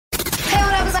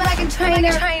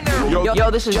Trainer. Yo,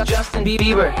 this is Justin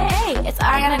Bieber. Hey, it's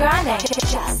Ariana Grande.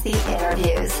 Just the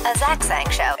Interviews, a Zach Sang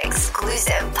Show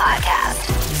exclusive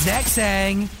podcast. Zach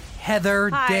Sang, Heather,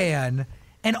 Dan,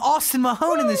 and Austin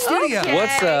Mahone in the studio. Okay.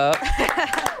 What's up?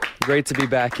 Great to be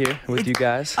back here with you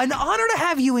guys. An honor to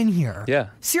have you in here. Yeah.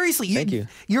 Seriously. Thank you.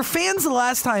 Your fans the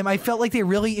last time, I felt like they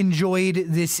really enjoyed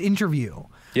this interview.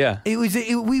 Yeah.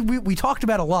 We talked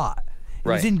about a lot. It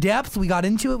was Right. in depth. We got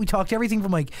into it. We talked everything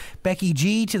from like Becky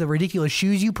G to the ridiculous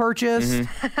shoes you purchased.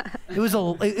 It was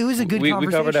a good conversation. We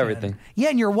covered everything. Yeah,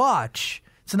 and your watch.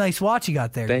 It's a nice watch you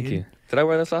got there. Thank dude. you. Did I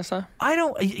wear this last time?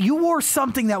 You wore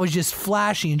something that was just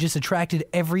flashy and just attracted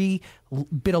every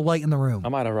bit of light in the room. I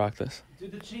might have rocked this.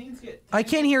 I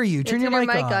can't hear you. Turn your mic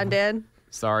on. Dan.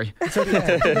 Sorry.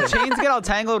 The chains get all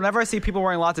tangled. Whenever I see people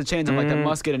wearing lots of chains, I'm like, that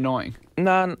must get annoying.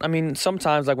 Nah, I mean,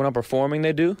 sometimes like when I'm performing,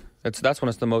 they do. That's when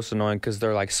it's the most annoying because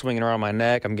they're like swinging around my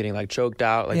neck. I'm getting like choked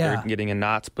out, like Yeah. they're getting in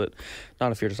knots, but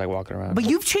not if you're just like walking around. But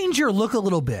you've changed your look a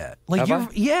little bit. Like Have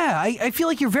I? yeah, I feel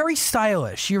like you're very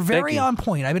stylish. You're very you. on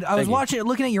point. I was Thank you. watching,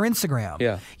 looking at your Instagram.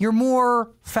 Yeah. You're more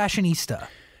fashionista.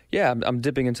 Yeah, I'm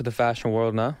dipping into the fashion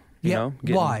world now. You know,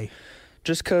 Why?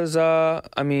 Just because, I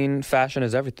mean, fashion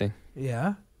is everything.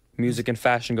 Yeah. Music and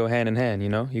fashion go hand in hand, you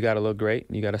know? You got to look great.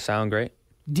 You got to sound great.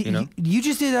 You know? You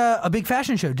just did a big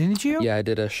fashion show, didn't you? Yeah, I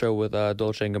did a show with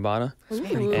Dolce & Gabbana.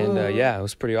 And, yeah, it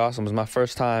was pretty awesome. It was my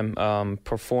first time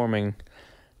performing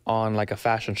on, like, a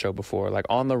fashion show before, like,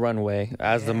 on the runway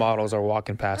as the models are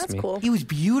walking past That's me. cool. It was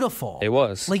beautiful. It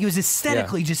was. Like, it was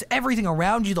aesthetically just everything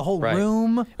around you, the whole Right.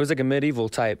 room. It was like a medieval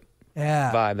type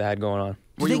Yeah. vibe that I had going on.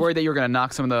 Were you worried that you were going to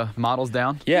knock some of the models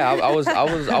down? Yeah,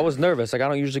 I was nervous. Like I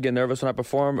don't usually get nervous when I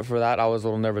perform, but for that I was a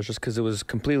little nervous just because it was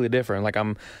completely different. Like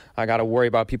I got to worry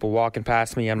about people walking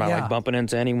past me. I'm not Yeah. like bumping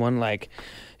into anyone. Like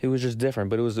it was just different,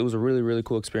 but it was a really really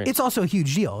cool experience. It's also a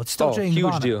huge deal. It's Dolce &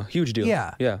 Gabbana. huge deal.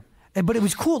 Yeah. yeah. But it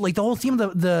was cool. Like the whole theme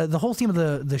of the whole theme of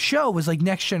the show was like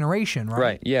next generation, right?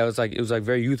 Right. Yeah, it was like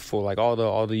very youthful. Like all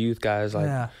the youth guys.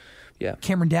 Like yeah.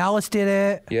 Cameron Dallas did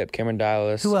it. Yep. Cameron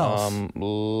Dallas. Who else?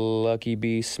 Lucky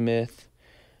B. Smith.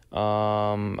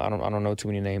 I don't know too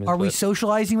many names. Are we but,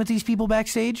 socializing with these people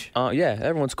backstage? yeah,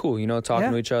 everyone's cool. You know, talking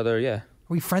Yeah. to each other. Yeah. Are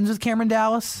we friends with Cameron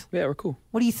Dallas? Yeah, we're cool.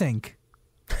 What do you think?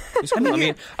 It's cool. I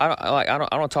mean, I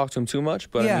don't talk to him too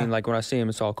much, but Yeah. I mean, like when I see him,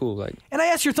 it's all cool. Like, And I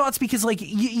asked your thoughts because, like,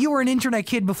 you were an internet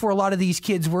kid before a lot of these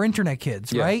kids were internet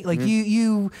kids, Yeah. right? Like,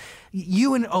 you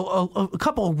and a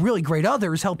couple of really great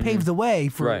others helped pave the way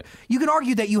for. Right. You can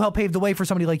argue that you helped pave the way for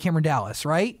somebody like Cameron Dallas,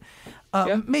 right?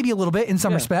 Yeah. Maybe a little bit in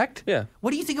some Yeah. respect. Yeah.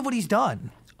 What do you think of what he's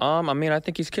done? I mean, I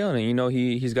think he's killing it. You know,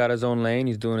 he's got his own lane.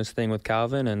 He's doing his thing with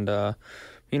Calvin, and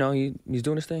you know, he's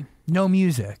doing his thing. No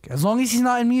music. As long as he's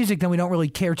not in music, then we don't really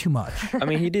care too much. I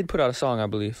mean, he did put out a song, I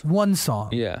believe. One song.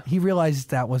 Yeah. He realized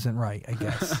that wasn't right, I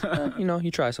guess. You know, he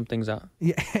tried some things out.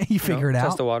 Yeah, you figure it Test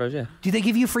out. the waters, yeah. Do they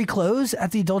give you free clothes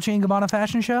at the Dolce & Gabbana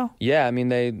fashion show? Yeah, I mean,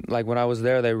 they like when I was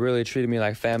there, they really treated me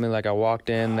like family. Like I walked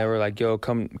in, they were like, "Yo,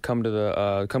 come to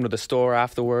the store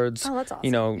afterwards. Oh, that's awesome.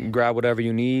 You know, grab whatever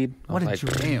you need." I What was a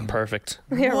like, dream. perfect.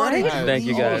 Yeah, What a right? Thank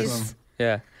you guys. Awesome.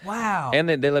 Yeah. Wow. And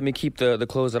they let me keep the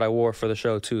clothes that I wore for the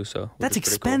show too. So which That's is pretty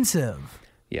cool. expensive.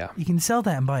 Yeah, You can sell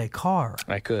that and buy a car.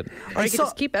 I could. Or you can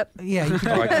just keep it. Yeah, you Or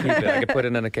can, I could keep it. I could put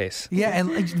it in a case. yeah,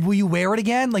 and like, will you wear it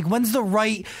again? Like, when's the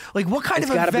right? Like, what kind It's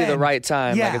of got to event? be the right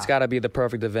time. Yeah, Like it's got to be the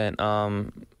perfect event.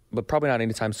 But probably not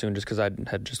anytime soon, just because I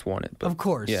had just worn it. But Of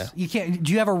course. Yeah. You can't.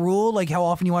 Do you have a rule like how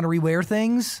often you want to rewear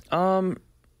things?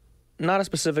 Not a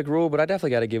specific rule, but I definitely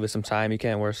got to give it some time. You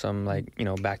can't wear some like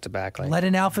back to back. Like Let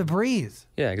an outfit breathe.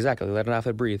 yeah, exactly. Let an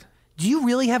outfit breathe. Do you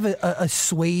really have a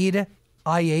suede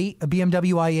i8, a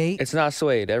BMW i8? It's not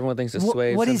suede. Everyone thinks it's Wh-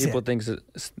 suede. what Some is people it? think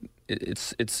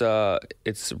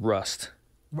it's rust.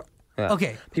 Yeah.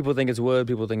 Okay. People think it's wood.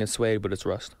 People think it's suede, but it's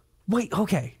rust. Wait,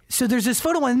 okay. So there's this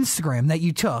photo on Instagram that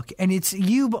you took, and it's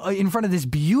you in front of this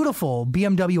beautiful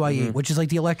BMW i8, which is like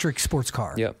the electric sports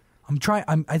car. Yep. I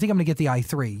think I'm gonna get the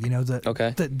i3. You know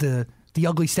Okay. the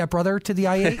ugly stepbrother to the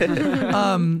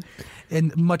i8,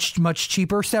 and much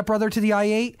cheaper stepbrother to the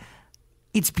i8.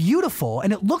 It's beautiful,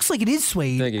 and it looks like it is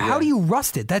suede. Thank you, How yeah. do you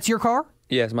rust it? That's your car?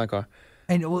 Yeah, it's my car.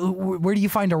 And where do you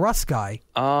find a rust guy?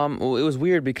 Well, it was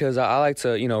weird because I like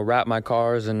to, wrap my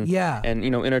cars and Yeah. and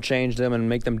interchange them and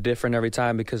make them different every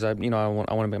time because I want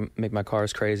to make my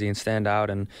cars crazy and stand out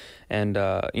and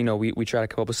we try to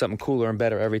come up with something cooler and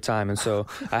better every time. And so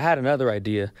I had another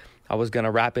idea. I was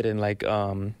gonna wrap it in like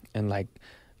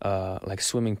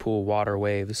swimming pool water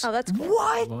waves. Oh, that's cool.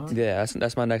 What? Yeah,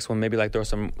 that's my next one. Maybe like throw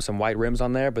some white rims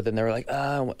on there, but then they were like,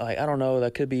 I don't know,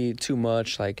 that could be too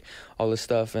much, like all this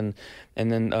stuff. And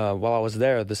then while I was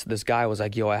there, this guy was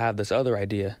like, yo, I have this other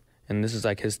idea. And this is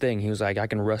like his thing. He was like, I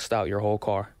can rust out your whole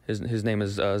car. His name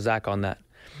is Zach on that.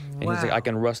 And he's like, I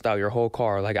can rust out your whole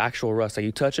car, like actual rust. Like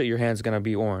you touch it, your hand's gonna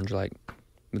be orange. Like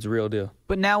it's a real deal.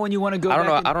 But now when you want to go,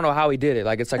 I don't know how he did it.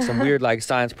 Like it's like some weird like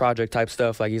science project type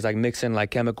stuff. Like he's like mixing like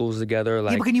chemicals together.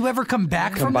 Like Yeah, but can you ever come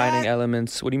back from combining that?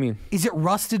 elements. What do you mean? Is it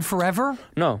rusted forever?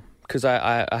 No, because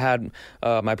I had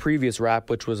my previous wrap,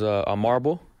 which was a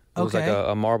marble. It was like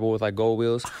Okay. a marble with like gold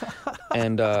wheels,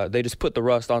 and they just put the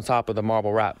rust on top of the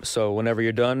marble wrap. So whenever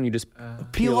you're done, you just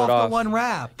Peel it off off. the one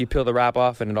wrap. You peel the wrap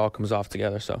off, and it all comes off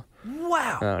together. So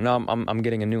Wow. now I'm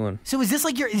getting a new one. So is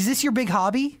this your big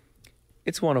hobby?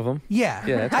 It's one of them. Yeah.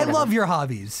 Yeah, it's I one of love them. your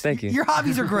hobbies. Thank you. Your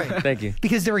hobbies are great. Thank you.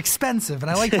 Because they're expensive,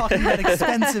 and I like talking about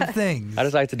expensive things. I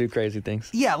just like to do crazy things.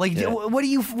 Yeah, like Yeah. what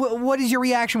is your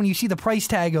reaction when you see the price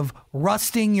tag of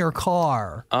rusting your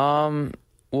car?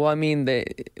 Well, I mean,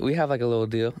 we have like a little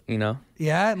deal, you know.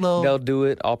 Yeah, They'll do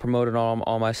it. I'll promote it on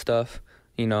all my stuff,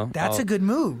 you know. that's a good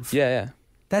move. Yeah.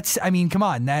 That's, I mean, come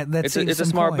on, It's a some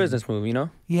smart coin. business move, you know.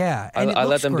 Yeah, I and it let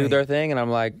looks them do great. their thing, and I'm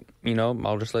like, you know,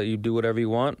 I'll just let you do whatever you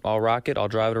want. I'll rock it. I'll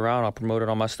drive it around. I'll promote it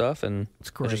on my stuff, and It's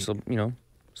great. just you know,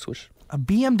 switch. A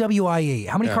BMW i8.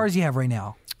 How many Yeah. cars do you have right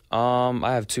now?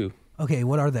 I have two. Okay,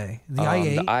 what are they? The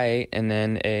i8. The i8, and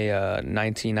then a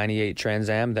 1998 Trans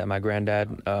Am that my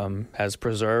granddad has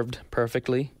preserved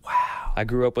perfectly. Wow. I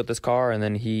grew up with this car, and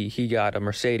then he got a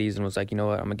Mercedes and was like, you know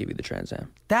what, I'm gonna give you the Trans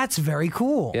Am. That's very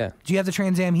cool. Yeah. Do you have the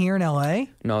Trans Am here in LA?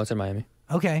 No, it's in Miami.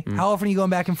 Okay. How often are you going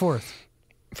back and forth?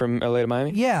 From LA to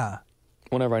Miami? Yeah.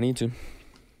 Whenever I need to.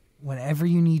 Whenever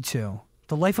you need to.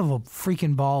 The life of a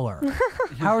freaking baller.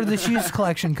 How are the shoes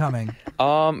collection coming?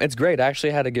 It's great. I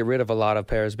actually had to get rid of a lot of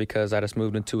pairs because I just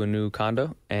moved into a new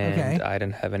condo, and Okay. I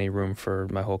didn't have any room for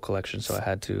my whole collection, so I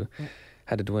had to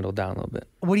dwindle down a little bit.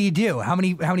 What do you do? How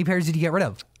many pairs did you get rid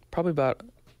of? Probably about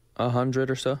 100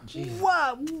 or so.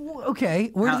 Wow.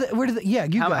 Okay. Where do the yeah,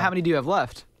 you go. how many do you have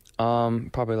left?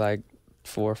 Probably like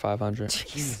 400 or 500.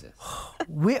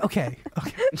 Okay.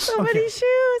 So many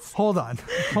shoes. Hold on.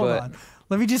 But- On.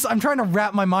 I'm trying to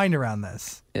wrap my mind around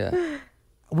this. Yeah.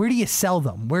 Where do you sell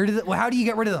them? How do you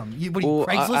get rid of them? What do you, Well,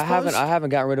 Craigslist I haven't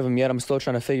post? gotten rid of them yet. I'm still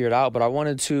trying to figure it out, but I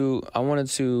wanted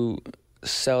to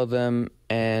sell them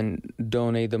and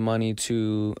donate the money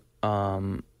to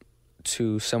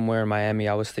somewhere in Miami.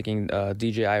 I was thinking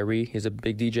DJ Irie. He's a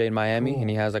big DJ in Miami, Cool. and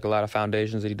he has like a lot of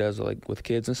foundations that he does like with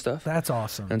kids and stuff. That's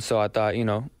awesome. And so I thought,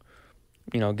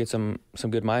 get some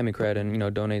good Miami cred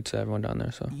and donate to everyone down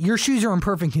there. So Your shoes are in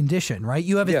perfect condition, right?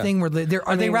 You have a Yeah. thing where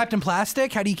are they mean- wrapped in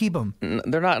plastic? How do you keep them?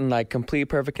 they're not in like complete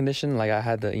perfect condition. Like I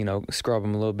had to scrub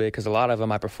them a little bit because a lot of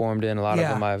them I performed in. A lot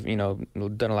Yeah. of them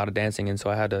I've done a lot of dancing in. So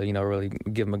I had to really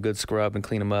give them a good scrub and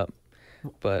clean them up.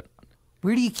 But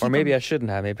Where do you keep or maybe them? I shouldn't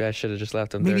have. Maybe I should have just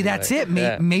left them. Maybe dirty, that's like, it.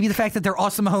 yeah. Maybe the fact that they're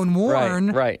awesome home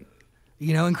worn, Right.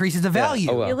 increases the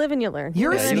value. Oh, well. You live and you learn.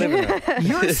 You're, Yeah, a you live in sneaker,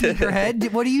 you're a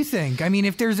sneakerhead. What do you think? I mean,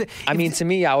 if there's, I mean, to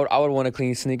me, I would want to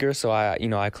clean sneakers, so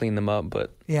I clean them up.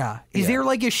 But yeah. Is Yeah. there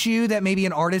like a shoe that maybe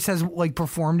an artist has like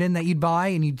performed in that you'd buy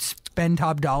and you'd spend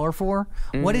top dollar for?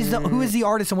 What is who is the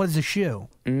artist and what is the shoe?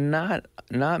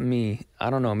 not me. I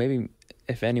don't know. Maybe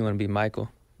if anyone, it'd be Michael.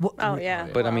 What, Oh yeah.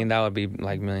 But I mean, that would be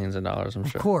like millions of dollars. I'm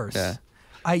sure. Of course. Yeah.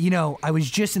 I was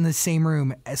just in the same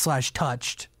room /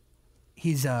 touched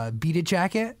his Beat It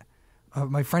jacket.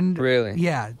 My friend. Really?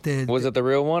 Yeah. Was it the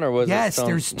real one or was it Yes, some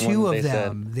there's one two that of they said?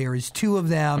 them. There is two of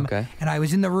them. Okay. And I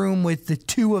was in the room with the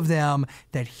two of them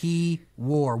that he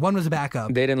wore. One was a backup.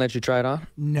 They didn't let you try it on?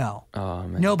 No. Oh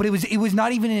man. No, but it was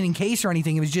not even in case or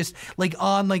anything. It was just like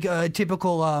on like a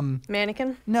typical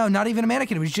Mannequin. no, not even a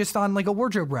mannequin. It was just on like a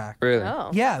wardrobe rack. Really?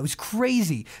 Oh. Yeah, it was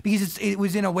crazy because it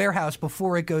was in a warehouse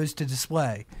before it goes to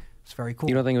display. It's very cool.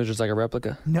 You don't think it was just like a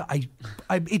replica? No,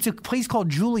 it's a place called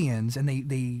Julian's, and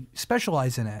they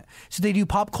specialize in it. So they do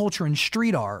pop culture and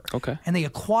street art. Okay. And they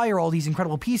acquire all these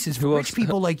incredible pieces for Who rich else-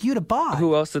 people like you to buy.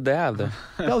 Who else did they have there?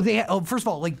 No, first of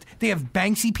all, like they have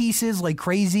Banksy pieces like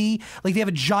crazy. Like they have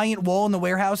a giant wall in the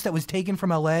warehouse that was taken from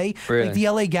LA. Really? Like the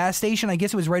LA gas station, I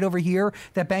guess it was right over here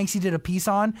that Banksy did a piece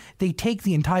on. They take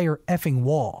the entire effing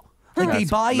wall. Like they That's-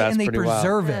 buy it that's and they pretty wild.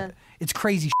 preserve it. It's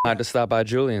crazy. I had to stop by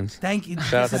Julian's. Thank you.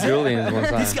 Shout out to Julian's one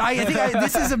time. This guy, I think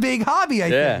this is a big hobby. I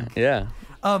Yeah, think. yeah.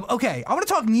 Okay, I want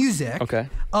to talk music. Okay.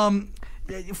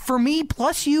 For me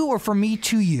plus you or for me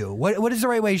to you? What is the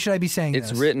right way should I be saying It's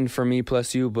this? written for me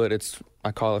plus you, but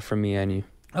I call it for me and you.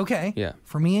 Okay. Yeah.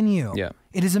 For me and you. Yeah.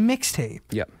 It is a mixtape.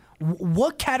 Yep.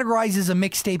 What categorizes a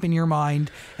mixtape in your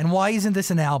mind, and why isn't this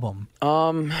an album?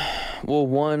 Well,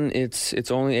 one,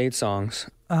 it's only 8 songs.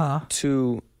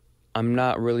 2, I'm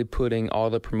not really putting all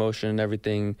the promotion and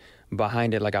everything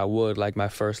behind it like I would like my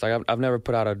first. Like I've never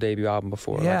put out a debut album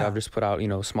before. Yeah. Like I've just put out, you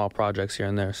know, small projects here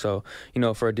and there. So, you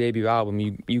know, for a debut album,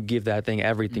 you give that thing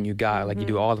everything you got. Like you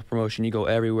do all the promotion, you go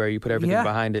everywhere, you put everything Yeah.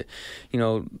 behind it. You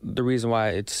know, the reason why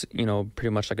it's, you know, pretty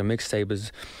much like a mixtape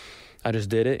is I just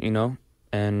did it, you know,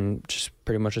 and just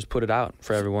pretty much just put it out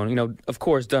for everyone. You know, of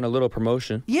course, done a little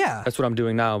promotion. Yeah. That's what I'm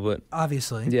doing now, but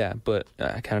Obviously. yeah, but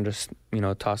I kind of just, you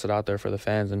know, toss it out there for the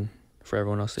fans and for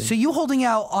everyone else to see. So you holding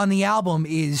out on the album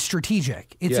is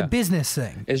strategic. It's a Yeah. business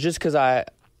thing. It's just because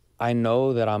I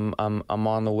know that I'm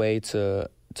on the way to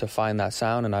find that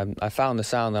sound, and I found the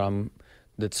sound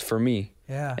that's for me.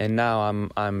 Yeah. And now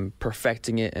I'm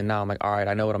perfecting it, and now I'm like, all right,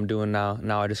 I know what I'm doing now.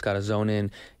 Now I just gotta zone in,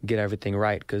 get everything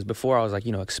right. Because before I was like,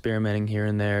 you know, experimenting here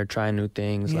and there, trying new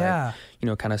things, Yeah. like, you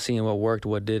know, kind of seeing what worked,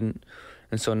 what didn't.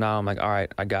 And so now I'm like, all right,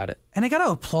 I got it. And I got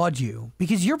to applaud you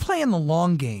because you're playing the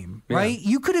long game, Yeah. right?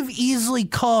 You could have easily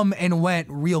come and went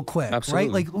real quick,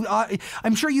 Absolutely. right? Like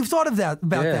I'm sure you've thought of that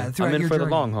about Yeah, that throughout I'm in your for the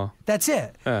journey. long haul. That's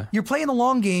it. Yeah. You're playing the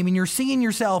long game and you're seeing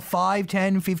yourself 5,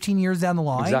 10, 15 years down the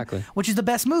line. Exactly. Which is the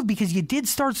best move because you did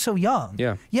start so young.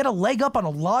 Yeah. You had a leg up on a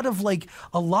lot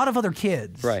of other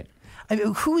kids. Right. I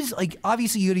mean, who's like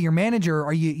obviously you to your manager?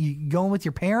 Are you going with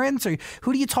your parents, or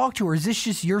who do you talk to, or is this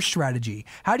just your strategy?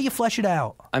 How do you flesh it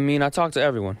out? I mean, I talk to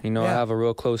everyone. You know, I Yeah. have a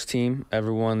real close team.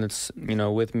 Everyone that's, you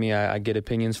know, with me, I get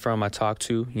opinions from. I talk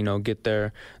to, you know, get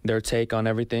their take on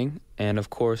everything. And of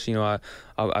course, you know,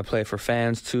 I play for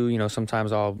fans too. You know,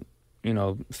 sometimes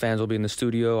fans will be in the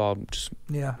studio. I'll just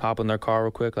Yeah. hop in their car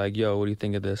real quick, like, yo, what do you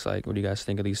think of this? Like, what do you guys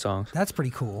think of these songs? That's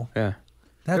pretty cool. Yeah.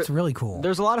 That's really cool.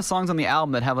 There's a lot of songs on the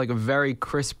album that have like a very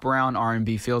Chris Brown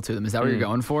R&B feel to them. Is that what you're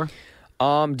going for?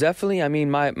 Definitely. I mean,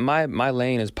 my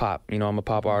lane is pop. You know, I'm a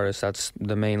pop artist. That's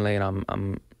the main lane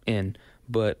I'm in.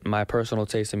 But my personal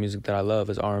taste in music that I love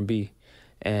is R&B,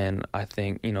 and I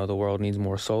think, you know, the world needs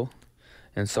more soul,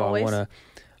 and so Always.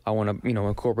 I want to you know,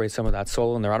 incorporate some of that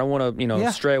soul in there. I don't want to, you know,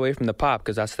 Yeah. stray away from the pop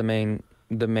because that's the main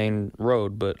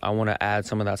road, but I want to add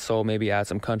some of that soul, maybe add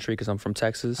some country because I'm from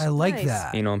Texas. I like Nice.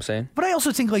 that. You know what I'm saying? But I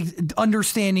also think like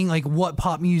understanding like what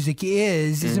pop music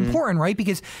is Mm-hmm. important, right?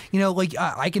 Because you know, like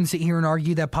I can sit here and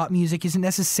argue that pop music isn't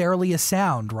necessarily a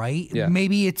sound, right? Yeah.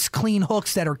 Maybe it's clean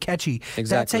hooks that are catchy. That's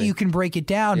how Exactly. you can break it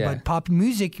down. Yeah. But pop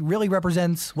music really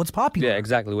represents what's popular. Yeah,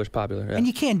 exactly. Which popular? Yeah. And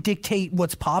you can't dictate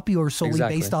what's popular solely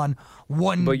Exactly. based on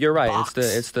one. But you're right. box.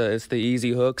 It's the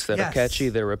easy hooks that Yes. are catchy.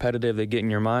 They're repetitive. They get in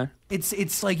your mind.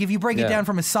 It's like if you break it Yeah. down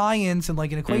from a science and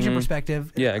like an equation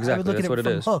perspective. Yeah, I would exactly. look That's at what it it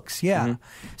from is. Mm-hmm. hooks. Yeah.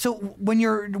 So when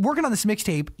you're working on this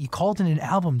mixtape, you called it an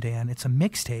album, Dan. It's a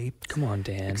mixtape. Come on,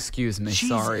 Dan. Excuse me. Jesus.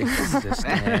 Sorry. Jesus,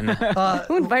 Dan.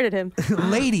 Who invited him?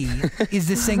 Lady is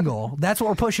the single. That's what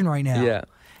we're pushing right now. Yeah.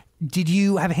 Did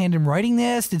you have a hand in writing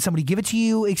this? Did somebody give it to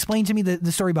you? Explain to me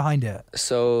the story behind it.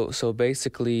 So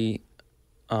basically,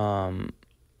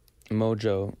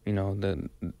 Mojo, you know,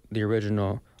 the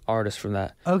original artist from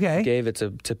that, Okay. gave it to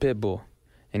Pitbull,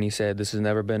 and he said, "This has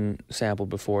never been sampled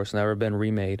before. It's never been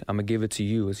remade. I'm gonna give it to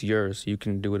you. It's yours. You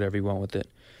can do whatever you want with it."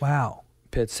 Wow.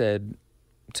 Pitt said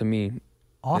to me, "It's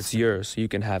Awesome. yours. You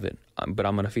can have it, but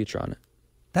I'm gonna feature on it."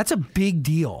 That's a big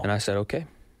deal. And I said, "Okay,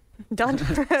 Done.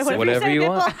 whatever you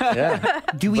want." Yeah.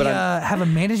 Do we But I'm- have a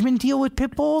management deal with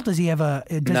Pitbull? Does he have a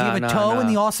Nah, toe in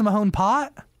nah. the Awesome Mahone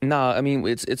pot? No, I mean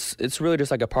it's really just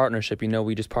like a partnership. You know,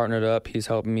 we just partnered up. He's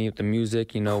helping me with the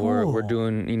music. You know, we're Cool.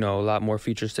 doing, you know, a lot more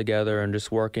features together and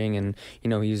just working. And you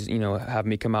know, he's, you know, having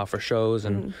me come out for shows,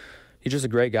 and he's just a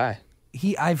great guy.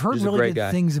 I've heard He's a really great good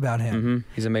guy. things about him, Hmm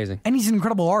He's amazing. and he's an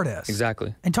incredible artist.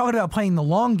 Exactly. And talking about playing the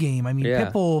long game, I mean,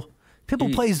 Yeah. Pitbull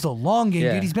He- plays the long game,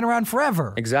 yeah. dude. He's been around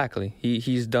forever. Exactly.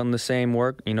 He's done the same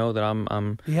work, you know, that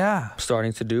I'm Yeah.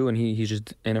 starting to do, and he's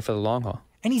just in it for the long haul.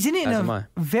 And he's in it in As a am I.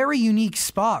 very unique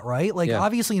spot, right? Like, Yeah.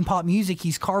 obviously in pop music,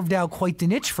 he's carved out quite the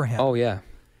niche for him. Oh yeah.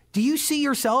 Do you see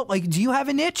yourself, like, do you have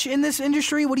a niche in this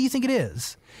industry? What do you think it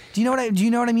is? Do you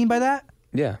know what I mean by that?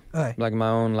 Yeah. Okay. Like my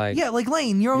own Yeah, like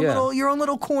Lane, your own Yeah. your own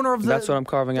little corner of the. That's what I'm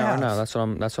carving out right now. house.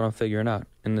 That's what I'm figuring out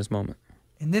in this moment.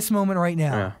 In this moment right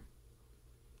now. Yeah.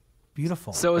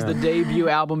 Beautiful. So is the debut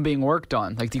album being worked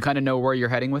on? Like, do you kind of know where you're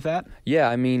heading with that? Yeah,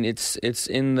 I mean it's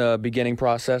in the beginning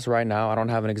process right now. I don't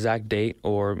have an exact date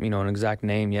or, you know, an exact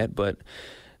name yet, but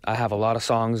I have a lot of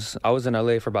songs. I was in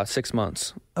LA for about 6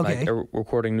 months, Okay. like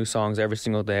recording new songs every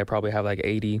single day. I probably have like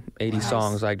 80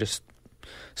 songs, like just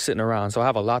sitting around. So I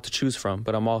have a lot to choose from,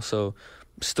 but I'm also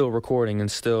still recording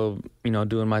and still, you know,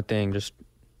 doing my thing, just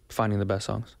finding the best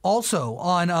songs. Also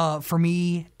on For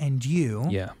Me and You,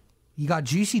 Yeah. you got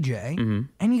Juicy J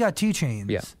and you got 2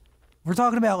 Chainz. Yeah. We're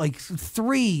talking about like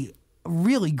 3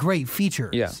 really great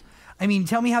features. Yeah. I mean,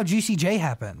 tell me how Juicy J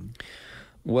happened.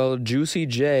 Well, Juicy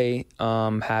J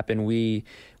happened. We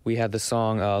we had the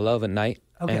song "Love at Night,"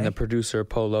 Okay. and the producer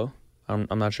Polo. I'm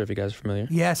not sure if you guys are familiar.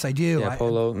 Yes, I do. Yeah,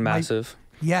 Polo, massive.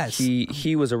 Yes.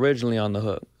 He was originally on the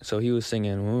hook, so he was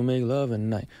singing "We'll make love at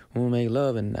night, we'll make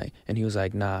love at night," and he was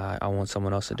like, "Nah, I want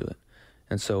someone else to do it."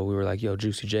 And so we were like, "Yo,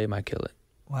 Juicy J might kill it."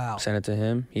 Wow. Sent it to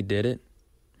him. He did it,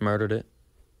 murdered it,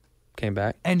 came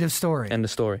back. End of story. End of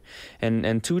story. And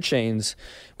 2 Chainz,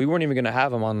 we weren't even gonna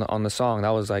have him on the song. That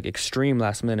was like extreme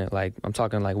last minute. Like I'm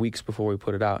talking like weeks before we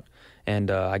put it out. And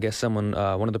I guess one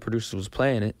of the producers was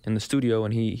playing it in the studio,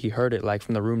 and he heard it like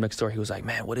from the room next door. He was like,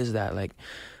 "Man, what is that? Like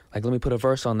let me put a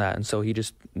verse on that." And so he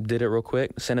just did it real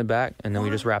quick, sent it back, and then we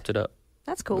just wrapped it up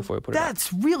That's cool. before we put it out.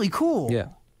 That's really cool. Yeah.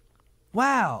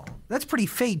 Wow. That's pretty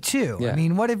fate too. I Yeah.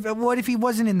 mean, what if he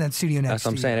wasn't in that studio next That's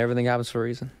what I'm to saying. you? Everything happens for a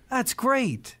reason. That's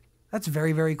great. That's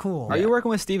very, very cool. Are you working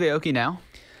with Steve Aoki now?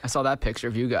 I saw that picture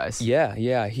of you guys. Yeah.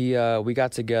 He we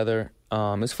got together.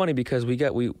 It's funny because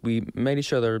we met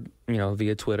each other,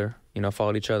 via Twitter.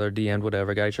 Followed each other, DM'd,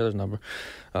 whatever, got each other's number.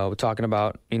 We're talking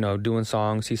about, doing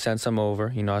songs. He sent some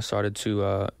over. I started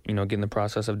to, get in the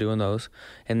process of doing those.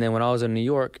 And then when I was in New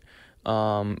York,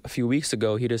 a few weeks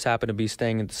ago, he just happened to be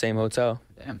staying at the same hotel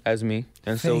as me.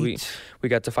 And so we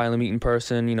got to finally meet in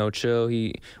person, chill.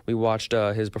 We watched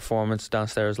his performance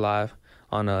downstairs live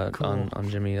on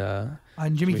Jimmy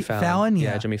On Jimmy Fallon?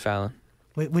 Yeah, Jimmy Fallon.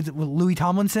 With Louis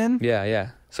Tomlinson? Yeah.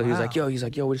 So he was Wow. like,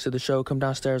 yo, we just did the show. Come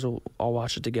downstairs. We'll all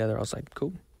watch it together. I was like,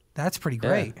 cool. That's pretty Yeah.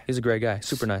 great. He's a great guy.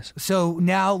 Super nice. So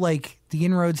now, like, the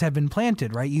inroads have been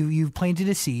planted, right? You've planted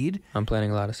a seed. I'm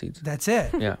planting a lot of seeds. That's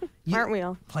it. Yeah. Aren't we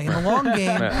all? Playing the long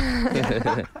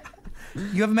game.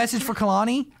 You have a message for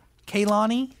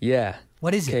Kehlani? Yeah.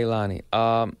 What is it? Kehlani.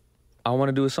 I want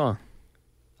to do a song.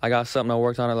 I got something. I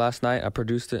worked on it last night. I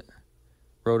produced it,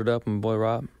 wrote it up, and my boy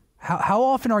Rob. How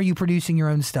often are you producing your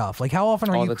own stuff? Like, how often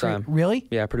are All you the time. Really?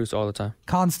 Yeah, I produce all the time.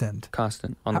 Constant.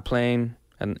 On the plane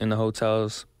and in the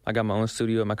hotels. I got my own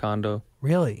studio at my condo.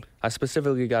 Really? I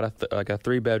specifically got a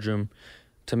 3-bedroom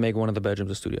to make one of the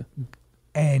bedrooms a studio.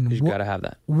 And You gotta have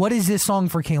that. what is this song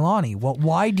for Kehlani?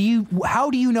 How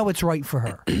do you know it's right for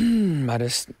her?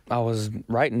 I was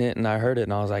writing it and I heard it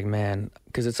and I was like, man,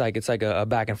 because it's like a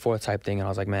back and forth type thing. And I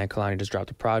was like, man, Kehlani just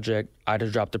dropped a project. I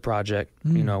just dropped a project.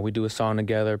 We do a song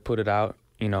together, put it out.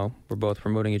 We're both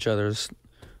promoting each other's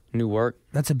new work.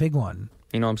 That's a big one.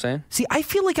 You know what I'm saying? See, I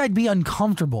feel like I'd be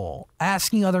uncomfortable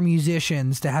asking other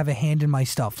musicians to have a hand in my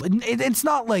stuff. It's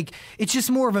not like, it's just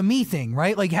more of a me thing,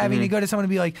 right? Like having to go to someone and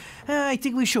be like, I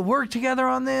think we should work together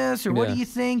on this, or what do Yeah. you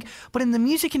think? But in the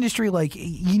music industry, like,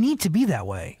 you need to be that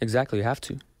way. Exactly. You have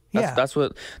to. Yeah.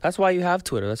 That's why you have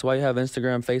Twitter. That's why you have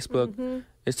Instagram, Facebook.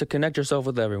 Is to connect yourself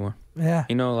with everyone. Yeah.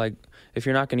 Like if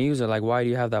you're not going to use it, like why do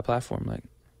you have that platform? Like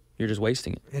you're just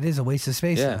wasting it. It is a waste of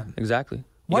space Yeah, then. exactly. You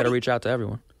Why got to do- reach out to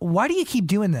everyone. Why do you keep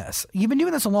doing this? You've been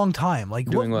doing this a long time. Like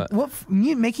Doing what?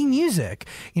 Making music,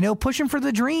 pushing for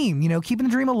the dream, keeping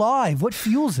the dream alive. What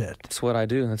fuels it? It's what I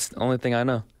do. That's the only thing I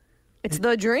know. It's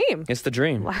the dream. It's the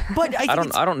dream. But I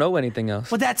don't know anything else.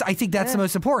 But I think that's the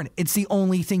most important. It's the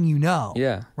only thing you know.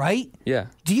 Yeah. Right? Yeah.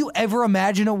 Do you ever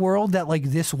imagine a world that like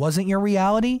this wasn't your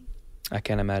reality? I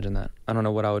can't imagine that. I don't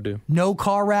know what I would do. No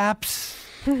car wraps,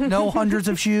 no hundreds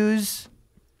of shoes.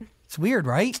 It's weird,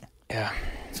 right? Yeah.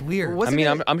 It's weird. What's I mean,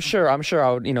 it- I'm sure I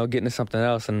would, get into something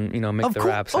else and, make the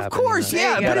raps happen. Of course,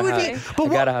 yeah. There But it you would go. be. I But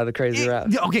gotta have the crazy rap.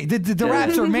 Okay, the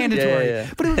raps are mandatory. Yeah.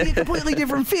 But it would be a completely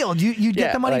different field. You'd get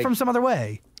Yeah, the money like- from some other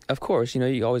way. Of course,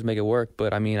 you always make it work,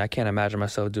 but I mean, I can't imagine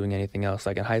myself doing anything else.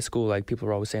 Like in high school, like people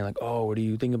were always saying like, oh, what do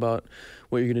you think about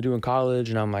what you're going to do in college?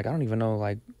 And I'm like, I don't even know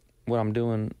like what I'm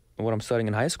doing, what I'm studying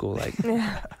in high school. Like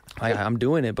I'm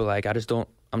doing it, but like,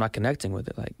 I'm not connecting with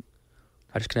it. Like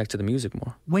I just connect to the music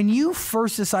more. When you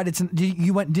first decided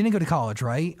didn't go to college,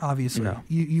 right? Obviously, No.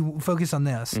 You focus on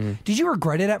this. Did you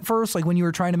regret it at first, like when you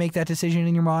were trying to make that decision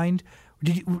in your mind?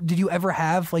 Did you ever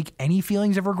have like any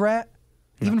feelings of regret,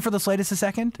 even for the slightest a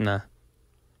second? Nah.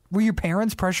 Were your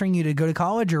parents pressuring you to go to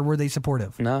college, or were they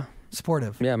supportive? Nah.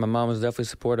 Supportive. Yeah, my mom was definitely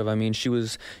supportive. I mean, she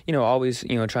was, always,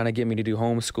 trying to get me to do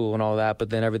homeschool and all that, but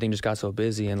then everything just got so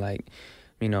busy and like,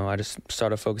 I just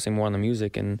started focusing more on the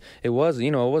music, and it was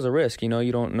a risk. You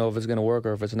don't know if it's going to work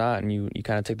or if it's not, and you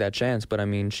kind of take that chance. But I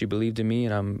mean, she believed in me,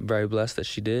 and I'm very blessed that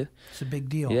she did. It's a big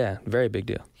deal. Yeah, very big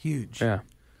deal. Huge. Yeah.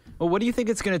 Well, what do you think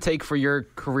it's going to take for your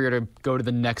career to go to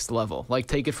the next level? Like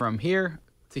take it from here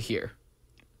to here?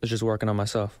 It's just working on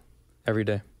myself every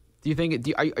day. Do you think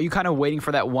are you kind of waiting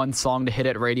for that one song to hit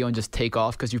at radio and just take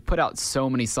off? Because you've put out so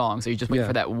many songs. Are you just waiting Yeah.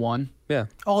 for that one? Yeah,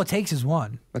 All it takes is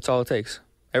one. that's all it takes.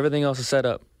 Everything else is set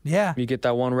up. Yeah. You get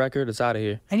that one record, it's out of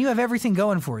here. And you have everything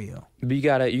going for you. But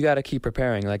you gotta keep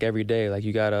preparing, like, every day. Like,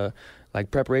 you gotta,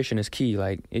 like, preparation is key.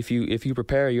 Like, if you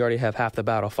prepare, you already have half the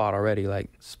battle fought already. Like,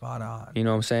 Spot on. you know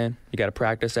what I'm saying? You gotta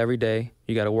practice every day.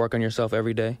 You gotta work on yourself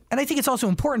every day. And I think it's also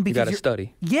important You because gotta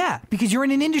study. Yeah, because you're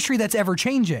in an industry that's ever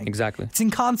changing. Exactly. It's in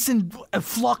constant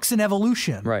flux and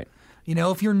evolution. Right. You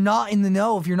know, if you're not in the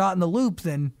know, if you're not in the loop,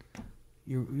 then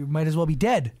you might as well be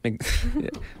dead.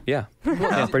 Yeah,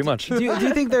 pretty much. Do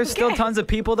you think there's still tons of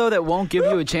people, though, that won't give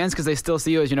you a chance because they still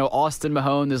see you as, Austin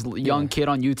Mahone, this young kid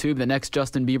on YouTube, the next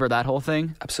Justin Bieber, that whole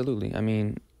thing? Absolutely. I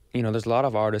mean, there's a lot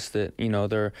of artists that,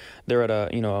 they're at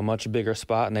a much bigger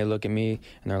spot, and they look at me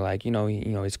and they're like,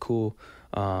 he's cool.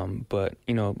 But,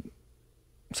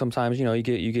 sometimes, you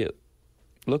get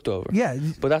looked over. Yeah.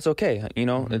 But that's okay.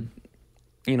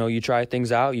 You try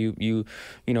things out. You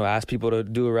ask people to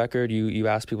do a record. You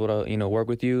ask people to work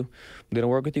with you. They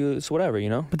don't work with you. It's whatever.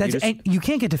 But that's and you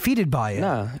can't get defeated by it.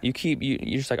 Nah.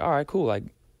 You're just like, all right, cool. Like,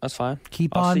 that's fine.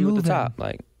 Keep I'll on see you moving. at the top.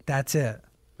 Like, that's it.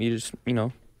 You just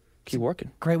keep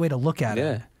working. Great way to look at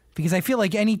it. Because I feel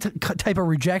like any type of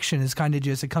rejection is kind of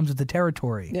just, it comes with the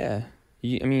territory. Yeah.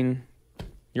 There's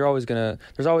always gonna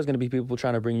be people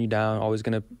trying to bring you down. Always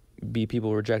gonna be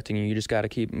people rejecting you. You just got to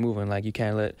keep moving. Like, you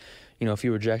can't let a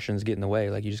few rejections get in the way.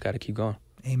 Like, you just got to keep going.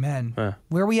 Amen.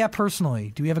 Where are we at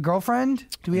personally? Do we have a girlfriend?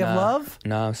 Do we have love?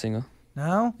 Nah, I'm single.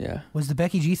 No? Yeah. Was the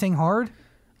Becky G thing hard?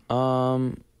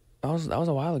 That was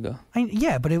a while ago.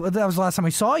 Yeah, but that was the last time I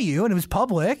saw you, and it was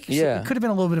public. So Yeah. it could have been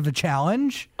a little bit of a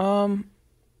challenge. No,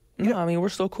 I mean, we're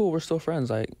still cool. We're still friends.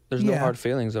 Like, there's no hard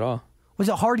feelings at all. Was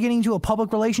it hard getting into a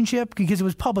public relationship? Because it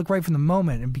was public right from the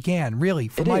moment it began, really,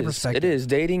 from my perspective. It is.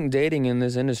 Dating in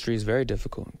this industry is very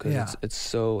difficult because it's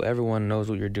so everyone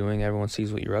knows what you're doing. Everyone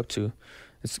sees what you're up to.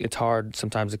 It's hard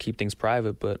sometimes to keep things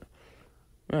private, but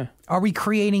Are we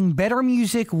creating better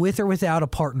music with or without a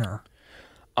partner?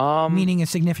 Meaning a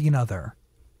significant other?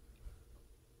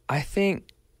 I think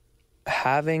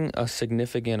having a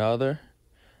significant other,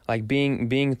 like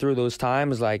being through those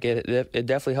times, like it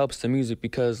definitely helps the music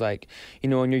because, like,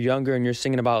 when you're younger and you're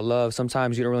singing about love,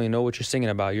 sometimes you don't really know what you're singing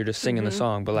about. You're just singing the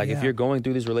song. But, like, if you're going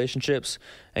through these relationships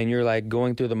and you're, like,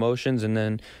 going through the motions and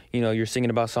then, you're singing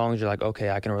about songs, you're like, okay,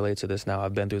 I can relate to this now.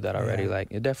 I've been through that already. Like,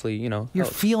 it definitely, You're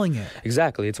helps. feeling it.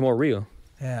 Exactly. It's more real.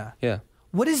 Yeah. Yeah.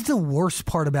 What is the worst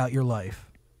part about your life?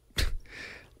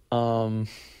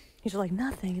 He's like,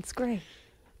 nothing. It's great.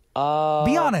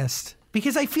 Be honest.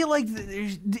 Because I feel like,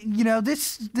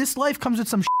 this life comes with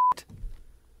some shit.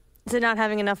 Is it not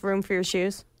having enough room for your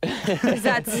shoes? 'Cause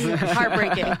that's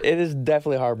heartbreaking. It is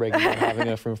definitely heartbreaking not having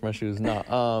enough room for my shoes.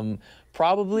 No.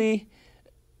 Probably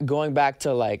going back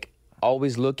to, like,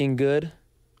 always looking good.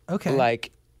 Okay.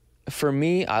 Like, for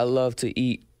me, I love to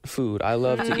eat food. I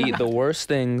love to eat the worst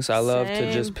things. I love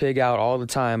to just pig out all the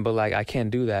time, but, like, I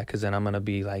can't do that because then I'm going to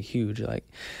be, like, huge. Like,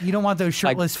 you don't want those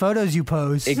shirtless photos you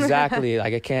post. Exactly.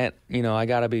 Like, I can't, I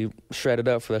got to be shredded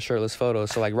up for the shirtless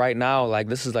photos. So, like, right now, like,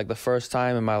 this is, like, the first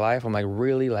time in my life I'm, like,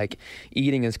 really, like,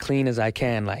 eating as clean as I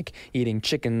can, like, eating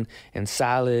chicken and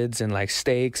salads and, like,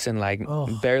 steaks and, like,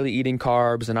 barely eating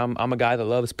carbs. And I'm a guy that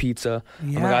loves pizza.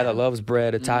 I'm a guy that loves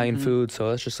bread, Italian food.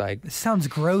 So it's just, like, It sounds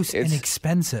gross and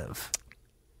expensive.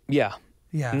 Yeah.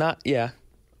 Yeah.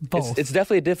 Both. It's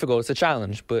definitely difficult. It's a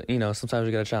challenge, but, sometimes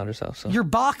you got to challenge yourself. So. You're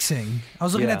boxing. I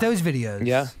was looking at those videos.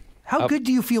 Yeah. How good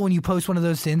do you feel when you post one of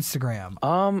those to Instagram?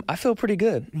 I feel pretty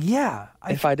good. Yeah.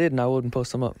 If I didn't, I wouldn't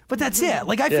post them up. But that's it.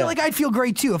 Like, I feel like I'd feel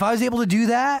great, too. If I was able to do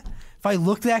that, if I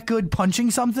looked that good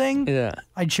punching something,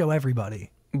 I'd show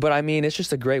everybody. But, I mean, it's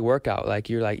just a great workout. Like,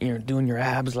 you're doing your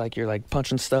abs, like, you're, like,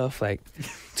 punching stuff. Like,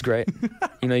 it's great.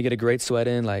 You get a great sweat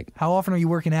in. Like, how often are you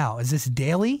working out? Is this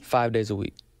daily? 5 days a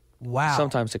week. Wow.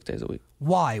 Sometimes 6 days a week.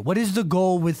 Why? What is the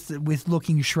goal with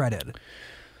looking shredded?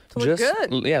 To look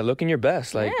good. Yeah, looking your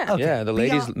best. Like, Okay. the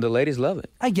ladies love it.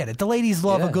 I get it. The ladies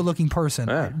love a good-looking person.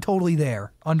 Yeah. Totally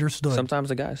there. Understood. Sometimes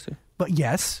the guys too. But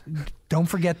yes, don't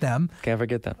forget them. Can't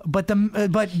forget them. But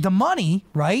the money,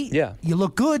 right? Yeah. You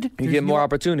look good. You get more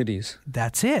opportunities.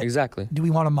 That's it. Exactly. Do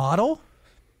we want to model?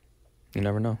 You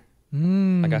never know.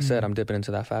 Like I said, I'm dipping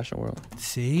into that fashion world.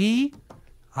 See?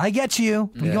 I get you.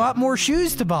 We got more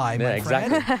shoes to buy, my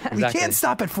exactly. friend. We can't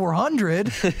stop at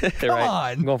 400. Come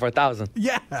on. I'm going for 1,000.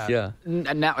 Yeah. Yeah.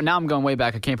 Now I'm going way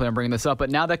back. I can't believe I'm bringing this up. But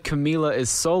now that Camila is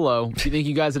solo, do you think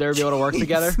you guys would ever be able to work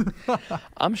together?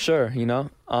 I'm sure, why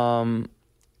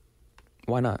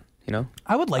not,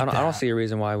 I would like that. I don't see a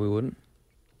reason why we wouldn't.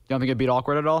 You don't think it'd be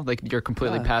awkward at all? Like, you're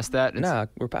completely past that? Nah,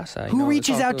 we're past that. Who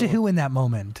reaches out to who in that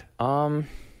moment?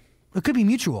 It could be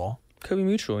mutual. Could be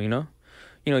mutual,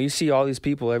 you know, you see all these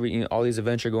people, all these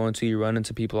events you're going to, you run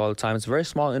into people all the time. It's a very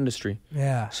small industry.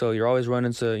 Yeah. So you're always running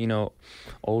into, you know,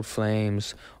 old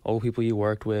flames, old people you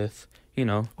worked with, you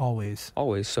know. Always.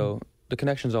 So the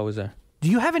connection's always there. Do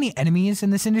you have any enemies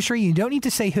in this industry? You don't need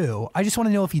to say who. I just want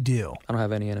to know if you do. I don't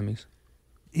have any enemies.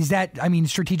 Is that, I mean,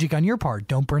 strategic on your part?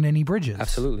 Don't burn any bridges.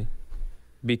 Absolutely.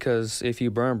 Because if you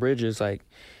burn bridges, like,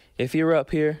 if you're up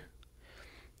here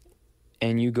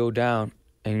and you go down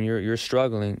and you're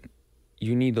struggling,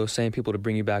 you need those same people to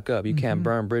bring you back up. You can't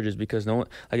burn bridges because no one,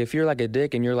 like, if you're like a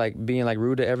dick and you're like being like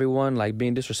rude to everyone, like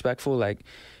being disrespectful, like,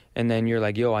 and then you're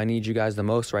like, yo, I need you guys the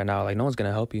most right now, like, no one's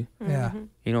gonna help you. Yeah.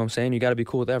 You know what I'm saying? You got to be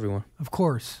cool with everyone. Of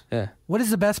course. Yeah. What is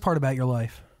the best part about your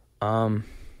life?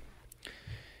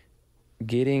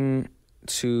 Getting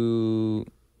to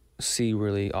see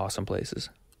really awesome places.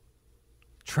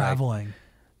 Traveling.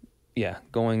 Yeah,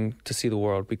 going to see the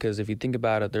world, because if you think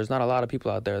about it, there's not a lot of people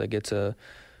out there that get to,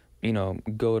 you know,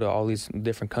 go to all these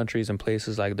different countries and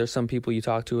places. Like, there's some people you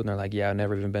talk to and they're like, yeah, I've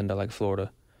never even been to like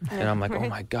Florida. And I'm like, oh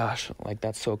my gosh, like,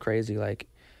 that's so crazy. Like,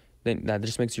 then that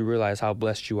just makes you realize how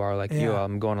blessed you are. Like, yo,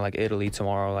 I'm going to like Italy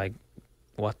tomorrow. Like,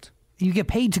 what? You get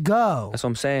paid to go. That's what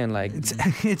I'm saying. Like, It's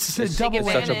a double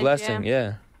it's such a blessing.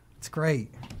 Yeah. It's great.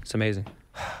 It's amazing.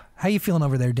 How you feeling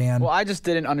over there, Dan? Well, I just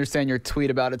didn't understand your tweet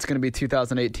about it's going to be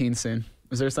 2018 soon.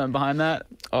 Is there something behind that?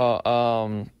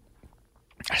 I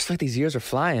just feel like these years are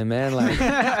flying, man. Like,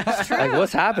 like,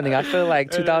 what's happening? I feel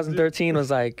like 2013 was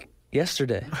like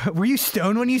yesterday. Were you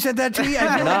stoned when you said that tweet?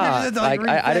 I feel Nah, that's like, really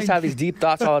I just thing. have these deep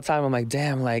thoughts all the time. I'm like,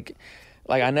 damn, like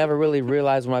I never really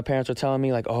realized when my parents were telling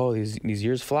me, like, oh, these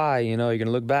years fly, you know, you're going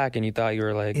to look back and you thought you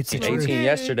were like It's the 18 truth.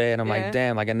 yesterday. And I'm Yeah. like,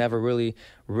 damn, like, I never really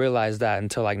realized that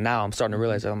until like now. I'm starting to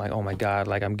realize that. I'm like, oh my God,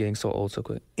 like, I'm getting so old so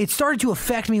quick. It started to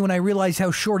affect me when I realized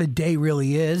how short a day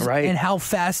really is, Right. and how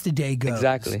fast a day goes.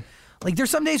 Exactly. Like, there's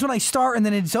some days when I start and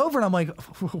then it's over, and I'm like,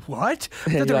 what? I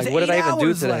You're thought there was like, what did 8 I even do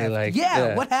hours today? left. Like, yeah,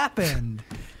 yeah. what happened?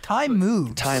 Time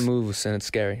moves. Time moves and it's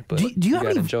scary, but Do you have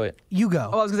gotta any? enjoy it. You go.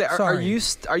 Oh, I was going to say, Sorry.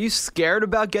 are you scared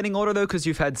about getting older, though, because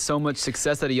you've had so much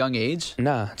success at a young age?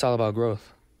 Nah, it's all about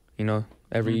growth. You know,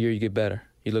 every year you get better.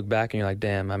 You look back and you're like,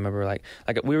 damn, I remember like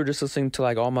we were just listening to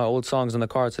like all my old songs in the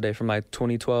car today from like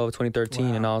 2012,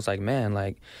 2013. And I was like, man,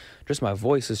 like, just my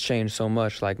voice has changed so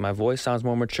much. Like, my voice sounds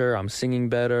more mature. I'm singing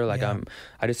better. Like, Yeah.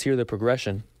 I just hear the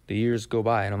progression. The years go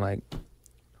by and I'm like,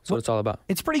 that's what it's all about.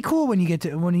 It's pretty cool when you get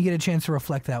a chance to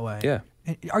reflect that way. Yeah.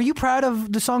 Are you proud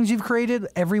of the songs you've created,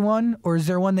 everyone, or is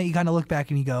there one that you kind of look back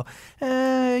and you go,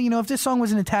 you know, if this song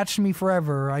wasn't attached to me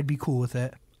forever, I'd be cool with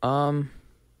it?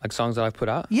 Like songs that I've put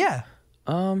out? Yeah.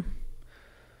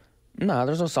 No,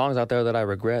 there's no songs out there that I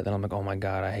regret that I'm like, oh my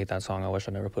God, I hate that song. I wish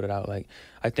I never put it out. Like,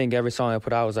 I think every song I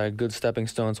put out was like a good stepping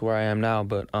stone to where I am now.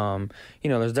 But, you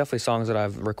know, there's definitely songs that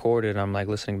I've recorded and I'm like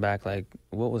listening back, like,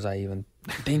 what was I even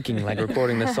thinking? Like,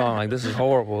 recording this song, like, this is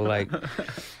horrible. Like,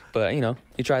 but, you know,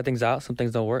 you try things out. Some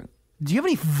things don't work. Do you have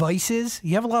any vices?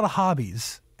 You have a lot of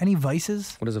hobbies. Any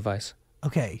vices? What is a vice?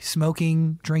 Okay,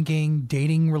 smoking, drinking,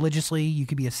 dating religiously. You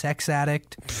could be a sex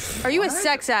addict. Are you a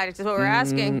sex addict? Is what we're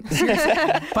asking.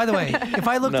 By the way, if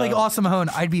I looked like Austin Mahone,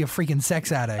 I'd be a freaking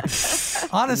sex addict.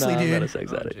 Honestly, No, I'm dude. not a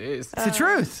sex addict. Jeez. It's the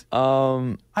truth.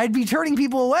 Um, I'd be turning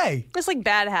people away. Just like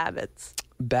bad habits.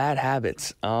 Bad habits.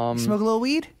 Smoke a little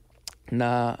weed?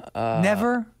 Nah.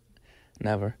 Never?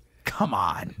 Never. Come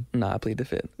on. Nah, I plead the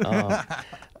fifth.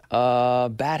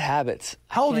 Bad habits.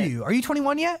 How old are you? Are you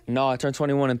 21 yet? No, I turned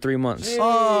 21 in 3 months.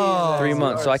 Oh, 3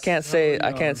 months. So I can't say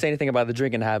anything about the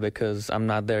drinking habit because I'm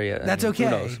not there yet. That's I mean, okay. Who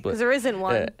knows? But Because there isn't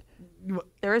one. yeah,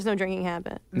 There is no drinking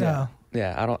habit. no.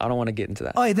 yeah, I don't want to get into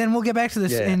that. Oh, then we'll get back to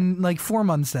this Yeah. in like 4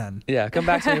 months then. Yeah, come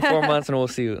back to me in 4 months and we'll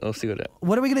see what it.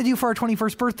 What are we going to do for our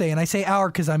 21st birthday? And I say our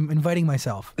because I'm inviting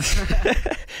myself.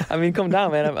 I mean, come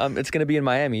down, man. It's gonna be in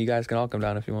Miami. You guys can all come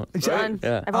down if you want. Done.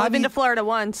 Yeah. I've only been to Florida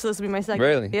once, so this will be my second.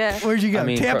 Really? Yeah. Where'd you go? I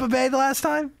mean, Tampa Bay the last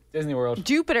time? Disney World.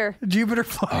 Jupiter. Jupiter,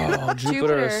 Florida. Oh,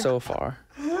 Jupiter is so far.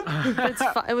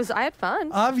 But I had fun.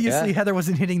 Obviously, Yeah. Heather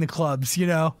wasn't hitting the clubs, you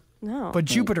know. No. But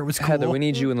Jupiter was cool. Heather, we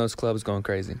need you in those clubs going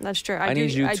crazy. That's true. I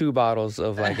need you 2 bottles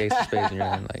of like Ace of Spades in your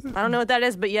hand. Like, I don't know what that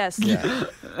is, but yes. yeah,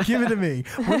 Give it to me.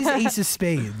 What is Ace of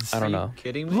Spades? I don't know.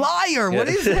 Kidding me? Liar. What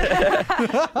Yeah. is it?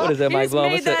 What is that, Mike just Blum?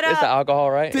 made It's that the up. alcohol,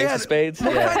 right? Ace Dad, of Spades.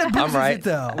 What Yeah, kind of booze I'm right. is it,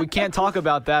 though? We can't talk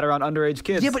about that around underage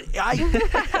kids. Yeah, but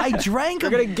I drank You're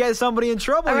going to get somebody in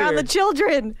trouble Around here. the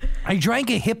children. I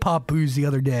drank a hip hop booze the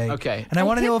other day. Okay. And I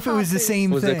want to know if it was the hip-hop same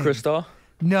Was thing. it Cristal?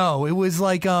 No, it was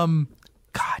like God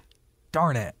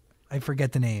darn it. I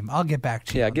forget the name. I'll get back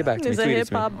to you. Yeah, on get that. back to me. There's a Tweet it hip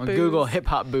to me. hop On booze. Google hip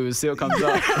hop booze, see what comes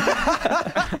up.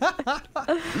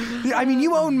 Yeah, I mean,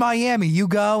 you own Miami. You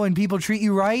go and people treat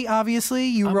you right. Obviously,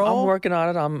 you roll. I'm working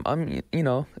on it. I'm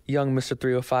young Mr.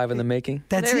 305 in the making.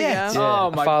 That's There we it. go. Yeah,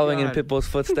 Oh, my following God. in Pitbull's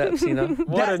footsteps.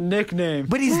 What a nickname.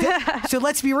 But is that so?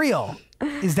 Let's be real.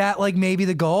 Is that like maybe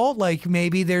the goal? Like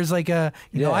maybe there's like a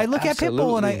I look at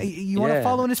Pitbull and you want to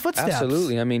follow in his footsteps.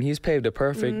 Absolutely. I mean, he's paved a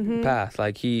perfect path.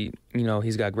 Like he's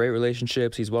got great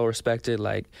relationships. He's well respected.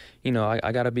 Like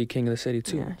I gotta be king of the city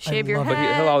too. Yeah. Shave your love But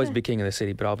head. he'll always be king of the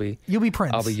city. But You'll be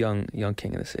Prince. I'll be young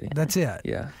king of the city. That's it.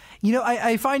 Yeah.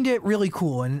 I find it really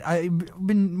cool, and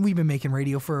we've been making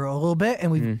radio for a little bit,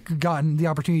 and we've gotten the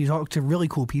opportunity to talk to really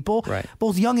cool people, Right.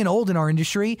 both young and old in our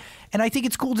industry. And I think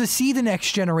it's cool to see the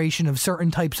next generation of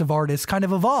certain types of artists kind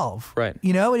of evolve. Right.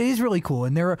 It is really cool,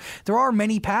 and there are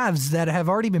many paths that have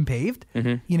already been paved.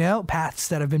 Paths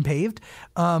that have been paved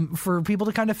for people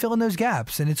to kind of fill in those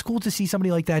gaps, and it's cool to see somebody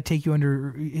like that take you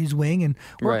under his wing and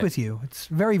work Right. with you. It's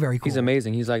very, very cool. He's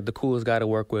amazing. He's like the coolest guy to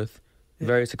work with.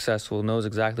 Very successful. Knows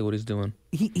exactly what he's doing.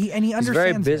 He He's understands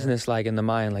very it. business-like in the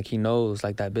mind. Like he knows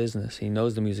like that business. He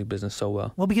knows the music business so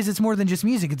well. Well, because it's more than just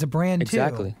music; it's a brand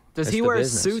Exactly. too. Does It's he the wear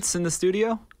business. suits in the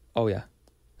studio? Oh yeah,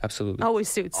 absolutely. Always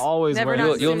suits. Always Never wearing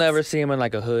not You'll suits. never see him in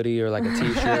like a hoodie or like a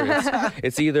t-shirt.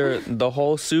 It's either the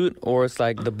whole suit or it's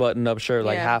like the button-up shirt,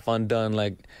 like Yeah. half undone,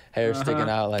 like hair sticking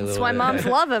out, like a That's little why bit. moms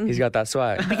love him. He's got that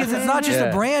swag. Because it's not just a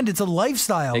Yeah. brand; it's a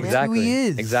lifestyle. Exactly. It's who he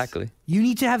is. Exactly. You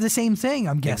need to have the same thing.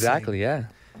 I'm guessing. Exactly. Yeah.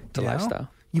 It's a You know? lifestyle.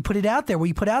 You put it out there. What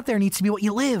you put out there needs to be what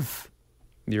you live.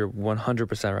 You're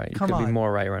 100% right. You Come could on. be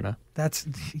more right now. That's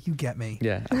you get me.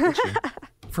 Yeah. I get you.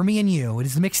 For me and you, it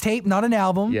is the mixtape, not an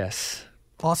album. Yes.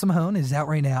 Awesome Hone is out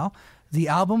right now. The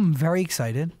album, I'm very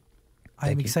excited. I'm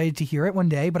Thank you. excited to hear it one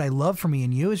day. But I love For Me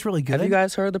and You. It's really good. Have you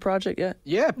guys heard the project yet?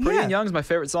 Yeah, Pretty Yeah. and Young's my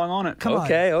favorite song on it. Come on.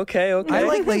 Okay. I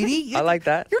like Lady. I like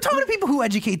that. You're talking to people who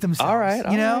educate themselves. All right,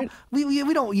 You know, all right.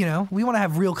 we don't. We want to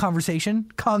have real conversation,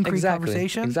 concrete Exactly.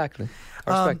 conversation. Exactly.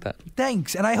 I respect that.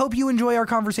 Thanks, and I hope you enjoy our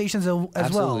conversations as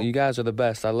Absolutely. well. You guys are the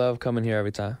best. I love coming here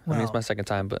every time. I mean, it's Well. my second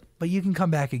time, but But you can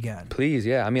come back again. please,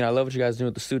 yeah. I mean, I love what you guys do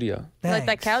at the studio. You like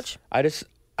that Thanks. couch? I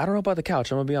don't know about the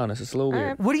couch. I'm gonna be honest. It's a little All weird.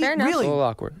 right. What do you Fair enough. It's a really? little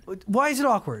awkward. Why is it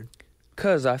awkward?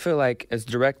 Cause I feel like it's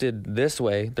directed this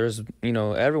way. There's,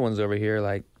 everyone's over here.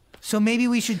 Like, So maybe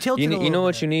we should tilt it a little you know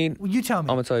what bit. you need? Well, you tell me.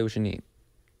 I'm gonna tell you what you need.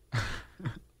 I'm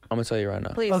gonna tell you right now.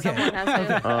 Please, Okay. someone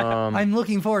has to. I'm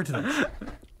looking forward to this.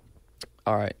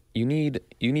 All right. You need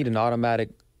an automatic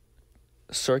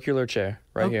circular chair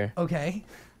right here. Okay.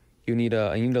 You need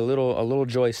a little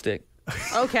joystick.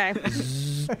 Okay.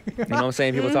 You know what I'm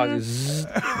saying? People talk. Zzz.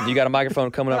 You got a microphone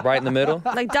coming up right in the middle.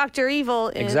 Like Dr. Evil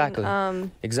in Exactly.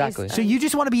 Exactly. So you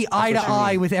just want to be eye to what you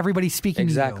eye need. with everybody speaking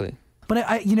Exactly. to you. But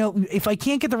if I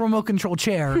can't get the remote control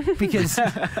chair because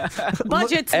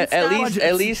budgets and At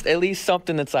stuff. least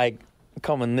something that's like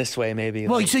coming this way, maybe.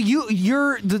 well, like- so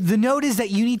you're the note is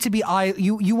that you need to be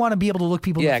you want to be able to look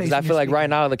people in yeah, the face. because I when feel you're like right speaking.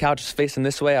 now the couch is facing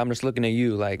this way. I'm just looking at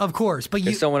you. Like, Of course, but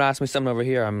if someone asks me something over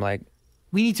here, I'm like,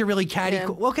 we need to really caddy. Yeah.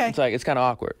 Okay. it's kind of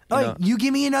awkward. All right, you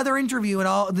give me another interview,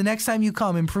 and the next time you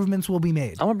come, improvements will be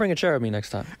made. I'm gonna bring a chair with me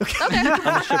next time. Okay. I'm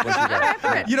gonna strip once you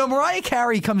got it. Mariah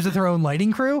Carey comes with her own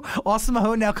lighting crew. Austin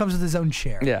Mahone now comes with his own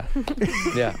chair. Yeah.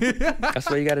 Yeah. That's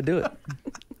the way you got to do it.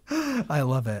 I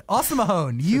love it. Austin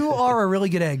Mahone, you are a really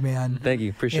good egg, man. Thank you.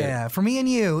 Appreciate Yeah, it. for me and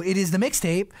you, it is the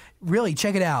mixtape. Really,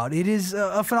 check it out. It is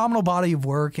a phenomenal body of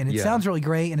work, and it Yeah. sounds really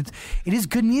great. And it is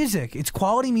good music. It's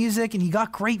quality music, and you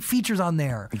got great features on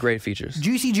there. Great features.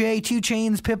 Juicy J, 2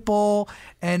 Chainz, Pitbull,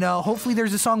 and hopefully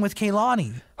there's a song with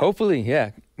Kehlani. Hopefully,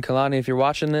 yeah. Kalani, if you're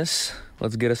watching this,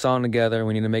 let's get a song together.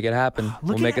 We need to make it happen.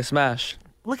 We'll at make that. a smash.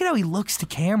 Look at how he looks to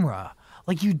camera.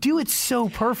 Like you do it so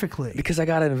perfectly. Because I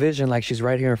got to envision like she's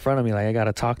right here in front of me. Like I got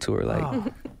to talk to her.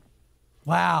 Like,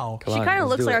 Wow. She Kalani, kind of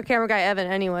let's looks do like it. our camera guy Evan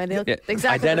anyway. They look Yeah,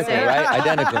 exactly identical, the same. right?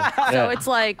 Identical. So Yeah. it's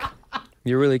like,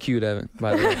 You're really cute, Evan,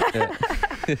 by the way.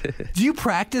 Yeah. Do you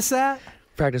practice that?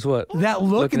 Practice what? That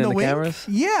look Looking in the in the wink? cameras?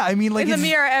 Yeah, I mean, like in the it's,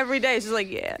 mirror every day. She's like,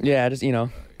 yeah. Yeah, I just,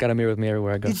 got a mirror with me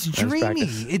everywhere I go. it's I just dreamy.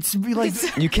 practice. It's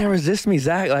like You can't resist me,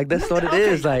 Zach. Like, that's what it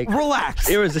is. Like, relax.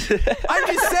 irresistible. I'm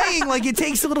just saying, like it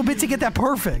takes a little bit to get that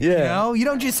perfect. You Yeah. know, you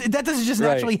don't just that doesn't just Right.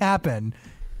 naturally happen.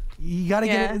 You got to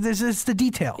Yeah. get it. There's just the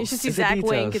details. You should see It's the Zach wink.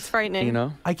 details, It's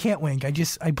frightening. I can't wink.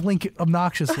 I blink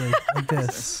obnoxiously like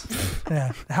this.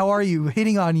 Yeah. How are you?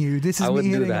 Hitting on you. This is I me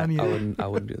wouldn't do hitting that. on you. I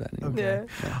wouldn't do that anymore.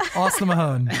 Yeah. Austin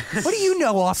Mahone. What do you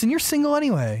know, Austin? You're single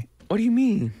anyway. What do you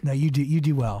mean? No, you do. You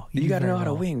do well. You do got to very know how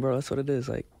to well. wing, bro. That's what it is.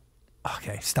 Like,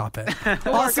 Okay, stop it.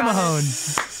 Austin Mahone.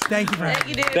 Thank you for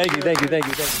having Thank me. you, dude. thank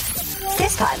you.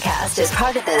 This podcast is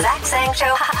part of the Zach Sang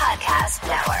Show podcast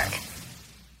network.